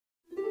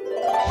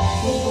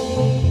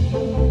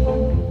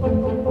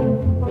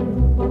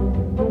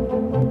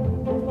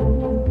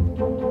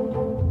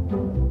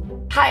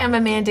I'm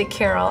Amanda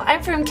Carroll.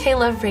 I'm from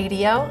K-Love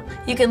Radio.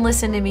 You can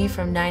listen to me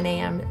from 9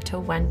 a.m. to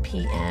 1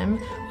 p.m.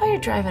 while you're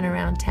driving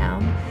around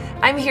town.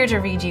 I'm here to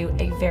read you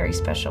a very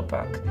special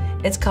book.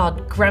 It's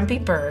called Grumpy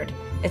Bird.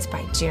 It's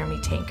by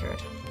Jeremy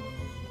Tankard.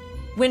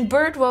 When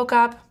Bird woke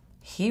up,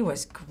 he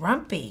was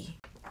grumpy.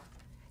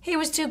 He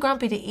was too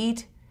grumpy to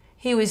eat.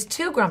 He was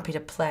too grumpy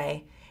to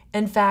play.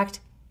 In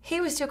fact,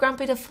 he was too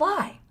grumpy to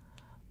fly.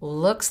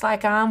 "Looks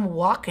like I'm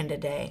walking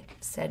today,"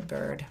 said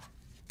Bird.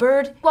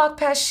 Bird walked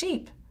past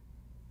Sheep.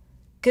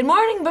 "Good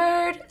morning,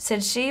 Bird,"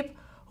 said Sheep.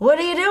 "What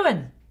are you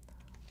doing?"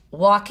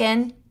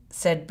 "Walking,"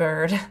 said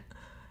Bird.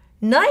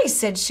 "Nice,"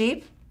 said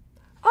Sheep.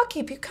 "I'll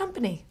keep you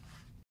company."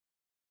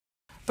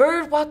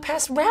 Bird walked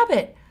past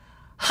Rabbit.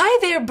 "Hi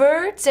there,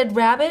 Bird," said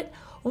Rabbit.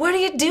 "What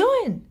are you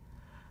doing?"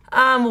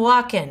 "I'm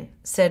walking,"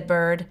 said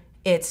Bird.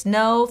 "It's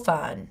no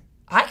fun."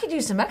 "I could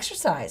use some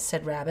exercise,"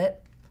 said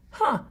Rabbit.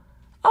 "Huh,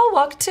 I'll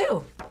walk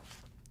too."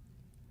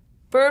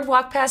 Bird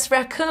walked past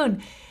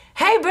Raccoon.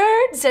 "Hey,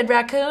 Bird," said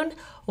Raccoon.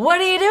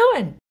 "What are you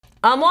doing?"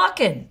 "I'm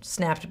walking,"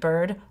 snapped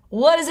Bird.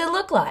 "What does it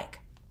look like?"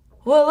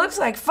 "Well, it looks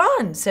like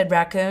fun," said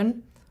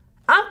Raccoon.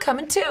 "I'm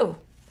coming too."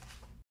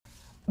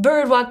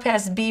 Bird walked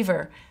past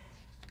Beaver.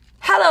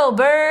 "Hello,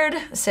 Bird,"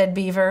 said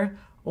Beaver.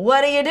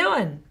 "What are you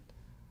doing?"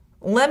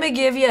 "Let me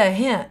give you a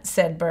hint,"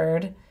 said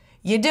Bird.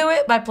 "You do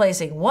it by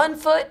placing one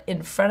foot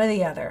in front of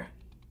the other."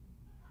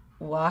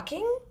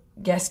 "Walking?"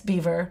 guessed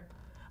Beaver.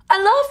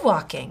 "I love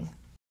walking."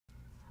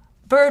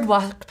 Bird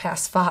walked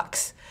past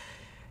Fox.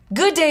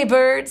 "Good day,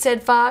 Bird,"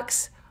 said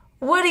Fox.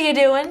 "What are you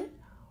doing?"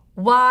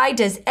 "Why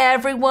does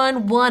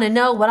everyone want to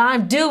know what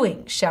I'm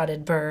doing?"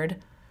 shouted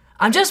Bird.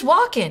 "I'm just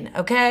walking,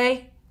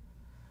 okay?"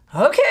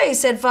 "Okay,"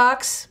 said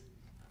Fox.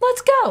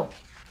 "Let's go."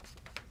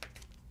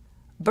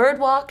 Bird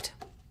walked,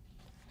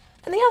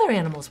 and the other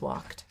animals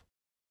walked.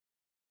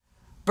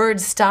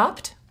 Bird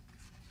stopped.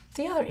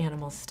 The other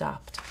animals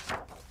stopped.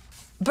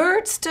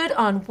 Bird stood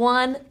on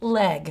one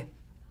leg.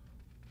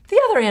 The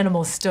other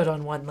animals stood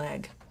on one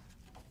leg.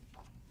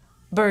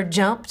 Bird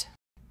jumped.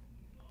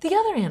 The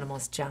other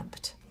animals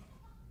jumped.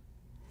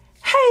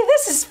 "Hey,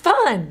 this is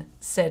fun,"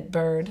 said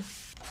Bird.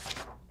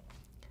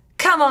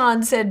 "Come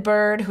on," said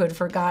Bird, who had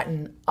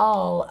forgotten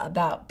all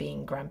about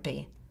being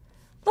grumpy.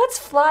 "Let's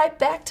fly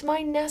back to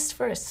my nest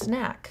for a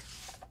snack."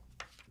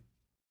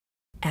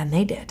 And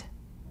they did.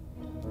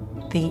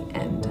 The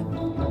end.